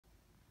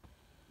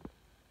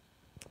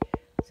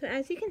So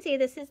as you can see,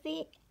 this is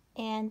the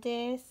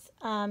Andis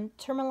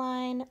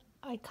Tourmaline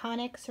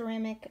Iconic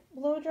Ceramic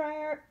Blow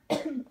Dryer.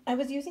 I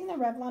was using the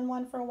Revlon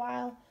one for a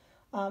while,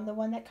 the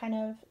one that kind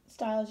of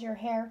styles your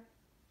hair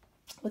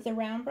with a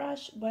round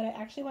brush, but I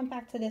actually went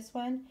back to this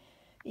one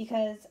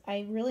because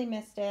I really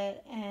missed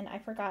it and I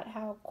forgot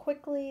how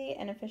quickly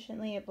and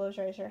efficiently it blow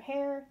dries your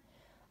hair.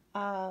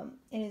 It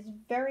is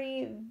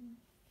very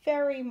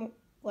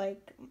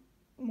like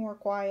more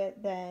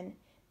quiet than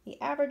the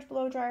average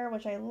blow dryer,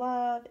 which I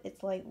love.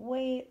 It's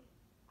lightweight.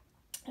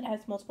 It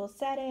has multiple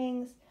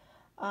settings.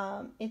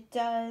 It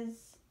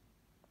does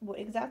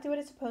exactly what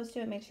it's supposed to.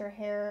 It makes your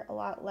hair a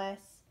lot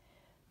less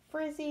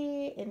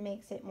frizzy. It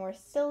makes it more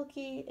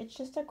silky. It's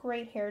just a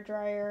great hair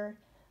dryer.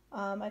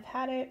 I've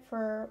had it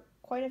for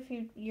quite a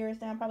few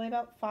years now, probably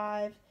about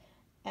 5,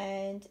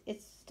 and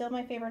it's still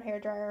my favorite hair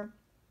dryer.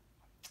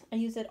 I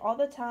use it all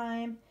the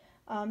time.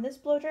 This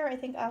blow dryer I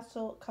think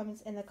also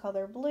comes in the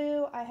color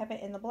blue. I have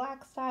it in the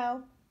black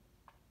style.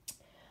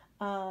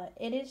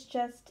 It is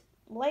just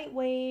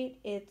lightweight.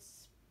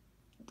 It's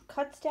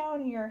cuts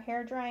down your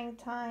hair drying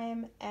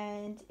time,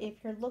 and if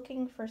you're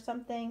looking for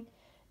something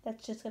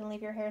that's just going to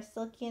leave your hair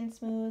silky and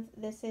smooth,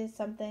 this is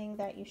something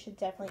that you should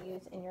definitely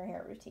use in your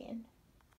hair routine.